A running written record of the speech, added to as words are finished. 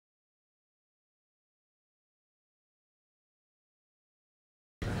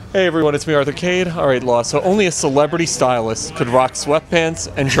Hey everyone, it's me, Arthur Kade. Alright, Law, so only a celebrity stylist could rock sweatpants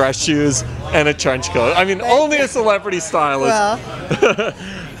and dress shoes and a trench coat. I mean, only a celebrity stylist. Well.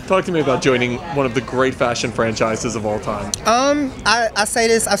 Talk to me about joining one of the great fashion franchises of all time. I say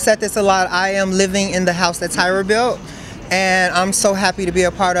this, I've said this a lot. I am living in the house that Tyra built, and I'm so happy to be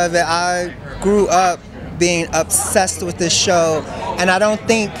a part of it. I grew up being obsessed with this show, and I don't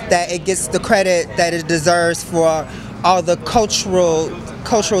think that it gets the credit that it deserves for all the cultural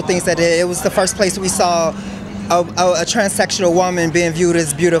things that it was the first place we saw a transsexual woman being viewed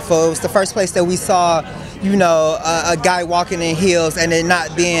as beautiful. It was the first place that we saw, you know, a guy walking in heels and it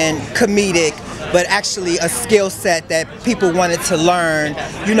not being comedic, but actually a skill set that people wanted to learn.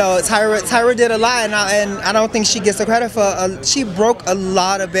 You know, Tyra did a lot, and I don't think she gets the credit for. She broke a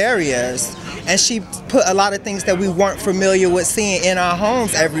lot of barriers, and she put a lot of things that we weren't familiar with seeing in our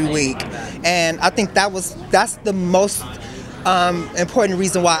homes every week. And I think that's the most important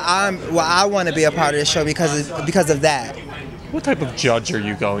reason why I want to be a part of this show, because of that. What type of judge are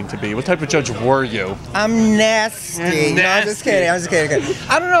you going to be? What type of judge were you? I'm nasty. No, I'm just kidding. I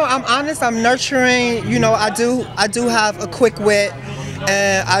don't know. I'm honest. I'm nurturing. You know, I do have a quick wit,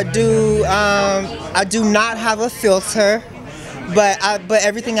 and I do not have a filter. But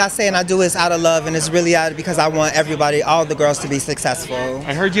everything I say and I do is out of love, and it's really out because I want everybody, all the girls, to be successful.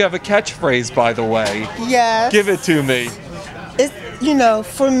 I heard you have a catchphrase, by the way. Yes. Give it to me. It's, you know,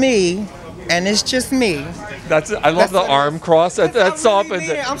 for me, and it's just me. I love the arm cross. That softens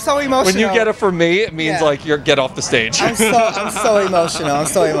it. I'm so emotional. When you get it for me, it means like get off the stage. I'm so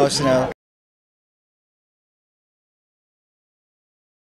emotional.